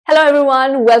Hello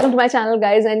everyone, welcome to my channel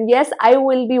guys, and yes, I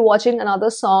will be watching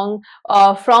another song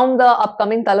from the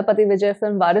upcoming Thalapathy Vijay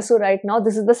film Varisu right now.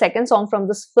 This is the second song from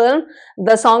this film.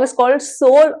 The song is called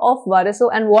Soul of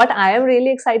Varisu, and what I am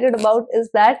really excited about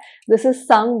is that this is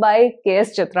sung by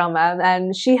Chithra ma'am,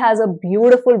 and she has a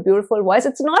beautiful voice.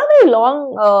 It's not a very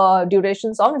long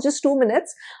duration song, it's just 2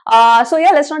 minutes. So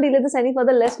yeah, let's not delay this any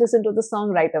further. Let's listen to the song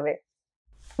right away.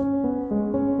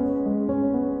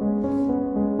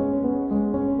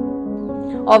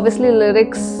 Obviously,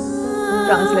 lyrics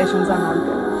translations are not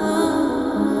there.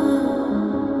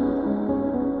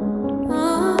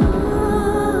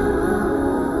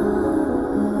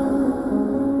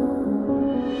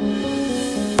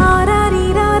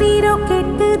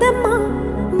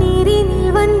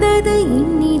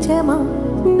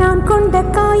 நான் கொண்ட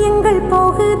காயங்கள்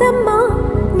போகுதம்மா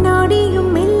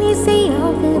நாடியும் மெல்லிசை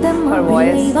ஆகுதம்மா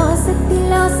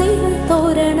வாசத்தில் ஆசைகள்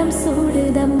தோரணம்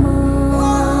சூடுதம்மா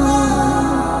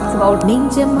about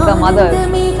the mother.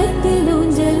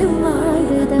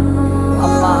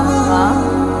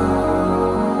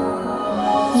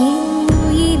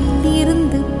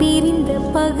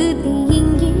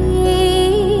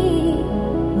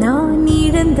 நான்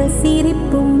இழந்த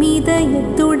சிரிப்பும் இதய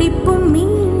துடிப்பும்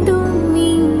மீண்டும்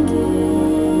இங்கே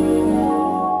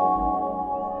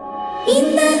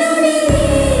இந்த நொடி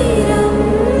நேரம்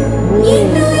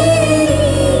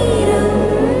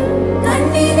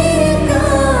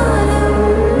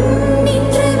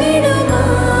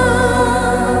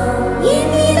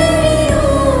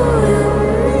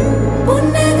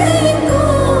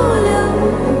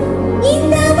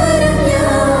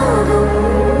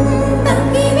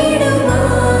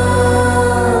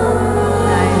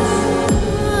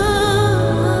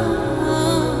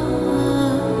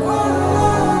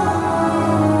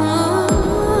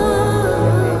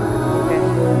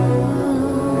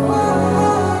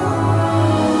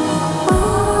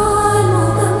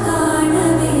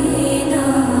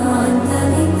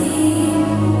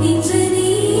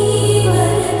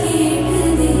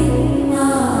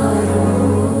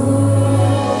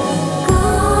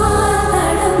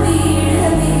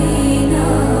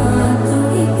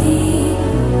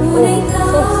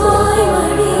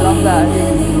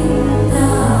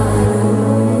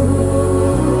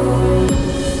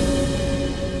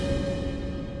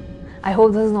I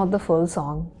hope this is not the full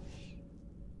song.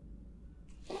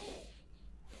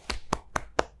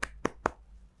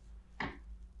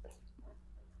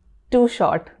 Too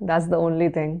short, that's the only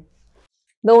thing.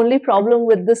 The only problem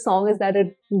with this song is that it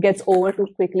gets over too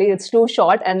quickly. It's too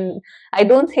short, and I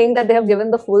don't think that they have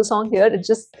given the full song here.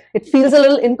 It feels a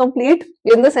little incomplete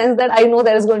in the sense that I know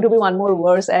there is going to be one more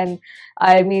verse, and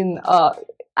I mean,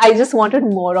 I just wanted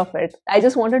more of it.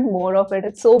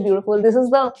 It's so beautiful. This is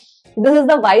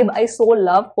the vibe I so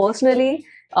love personally.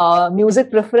 Music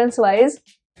preference wise,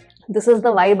 this is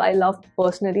the vibe I love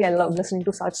personally. I love listening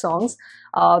to such songs.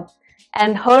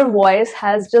 And her voice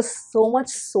has just so much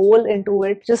soul into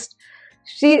it.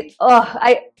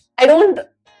 I don't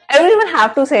even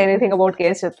have to say anything about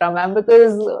Chithra ma'am,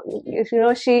 because you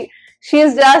know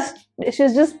she's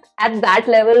just at that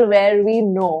level where we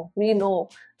know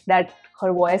that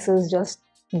her voice is just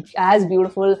as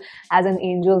beautiful as an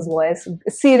angel's voice,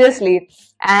 seriously.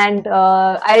 And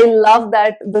I love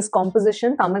that this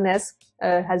composition, Thaman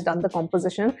has done the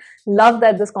composition. Love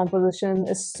that this composition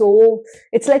is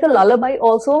it's like a lullaby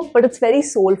also, but it's very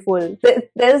soulful.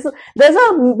 There's a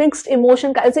mixed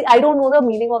emotion. I don't know the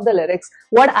meaning of the lyrics.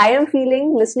 What I am feeling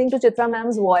listening to Chithra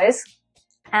ma'am's voice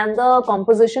and the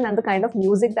composition and the kind of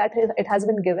music that it has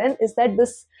been given is that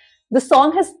the song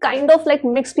has kind of like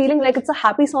mixed feeling, like it's a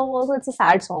happy song also, it's a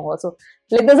sad song also.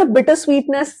 Like there's a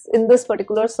bittersweetness in this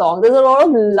particular song. There's a lot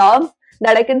of love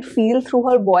that I can feel through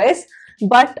her voice,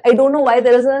 but I don't know why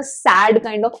there is a sad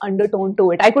kind of undertone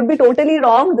to it. I could be totally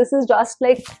wrong. This is just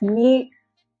like me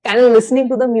kind of listening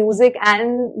to the music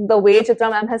and the way Chithra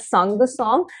ma'am has sung the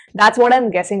song. That's what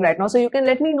I'm guessing right now. So you can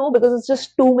let me know, because it's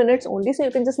just 2 minutes only. So you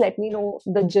can just let me know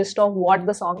the gist of what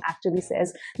the song actually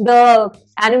says. The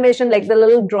animation, like the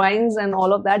little drawings and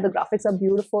all of that, the graphics are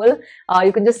beautiful.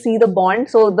 You can just see the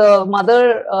bond. So the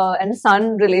mother and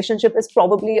son relationship is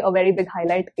probably a very big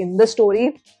highlight in the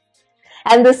story.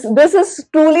 And this is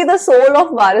truly the soul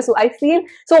of Varisu, I feel.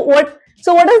 So what is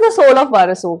the soul of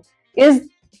Varisu?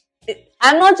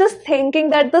 I'm not just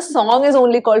thinking that the song is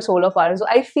only called Soul of Varisu.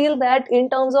 I feel that in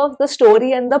terms of the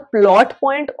story and the plot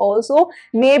point also,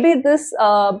 maybe this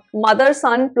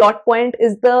mother-son plot point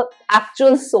is the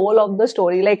actual soul of the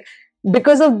story. Like,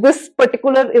 because of this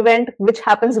particular event which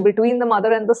happens between the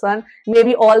mother and the son,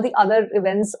 maybe all the other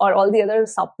events or all the other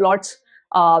subplots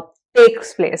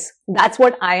takes place. That's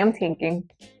what I am thinking.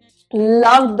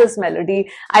 Loved this melody.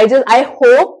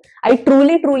 I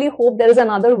truly hope there is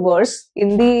another verse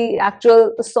in the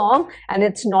actual song and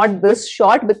it's not this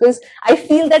short, because I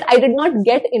feel that I did not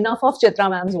get enough of Chithra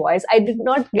ma'am's voice. I did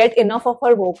not get enough of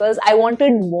her vocals. I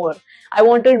wanted more. I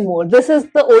wanted more. This is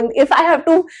the only, if I have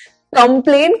to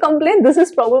complain, this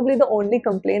is probably the only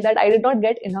complaint, that I did not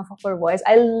get enough of her voice.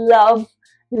 I love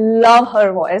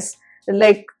her voice.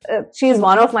 Like, she's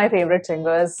one of my favorite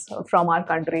singers from our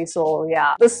country. So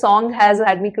yeah, this song has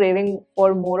had me craving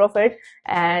for more of it,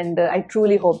 and I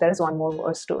truly hope there's one more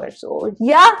verse to it. So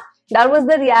yeah, that was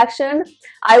the reaction.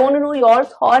 I want to know your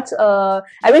thoughts.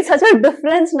 I mean, such a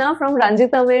difference now from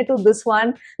Ranjita Mein to this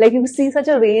one. Like, you see such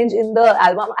a range in the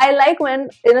album. I like when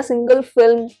in a single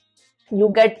film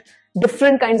you get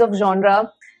different kinds of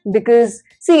genre, because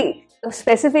see,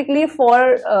 specifically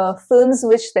for films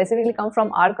which specifically come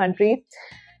from our country,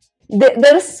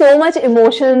 there is so much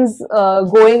emotions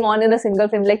going on in a single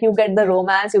film. Like, you get the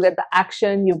romance, you get the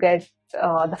action, you get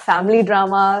the family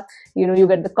drama, you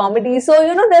get the comedy. So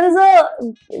there is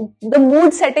the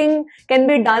mood setting can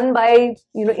be done by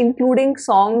including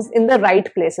songs in the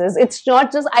right places. It's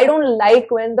not just, I don't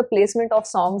like when the placement of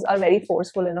songs are very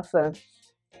forceful in a film.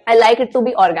 I like it to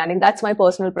be organic. That's my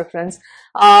personal preference.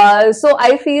 So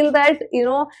I feel that,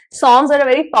 songs are a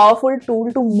very powerful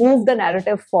tool to move the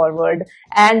narrative forward.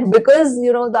 And because,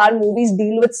 our movies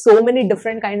deal with so many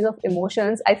different kinds of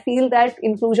emotions, I feel that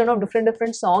inclusion of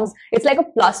different songs, it's like a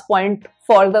plus point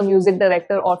for the music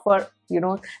director or for,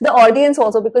 the audience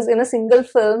also, because in a single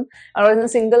film or in a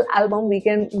single album, we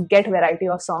can get variety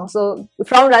of songs. So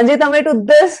from Ranjita Mein to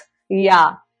this,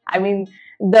 yeah, I mean,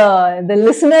 the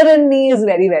listener in me is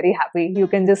very happy. You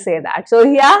can just say that. So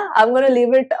yeah, I'm going to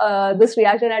leave it this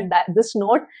reaction at this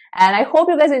note, and I hope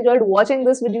you guys enjoyed watching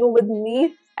this video with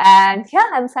me. And yeah,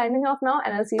 I'm signing off now,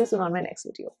 and I'll see you soon on my next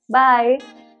video. Bye.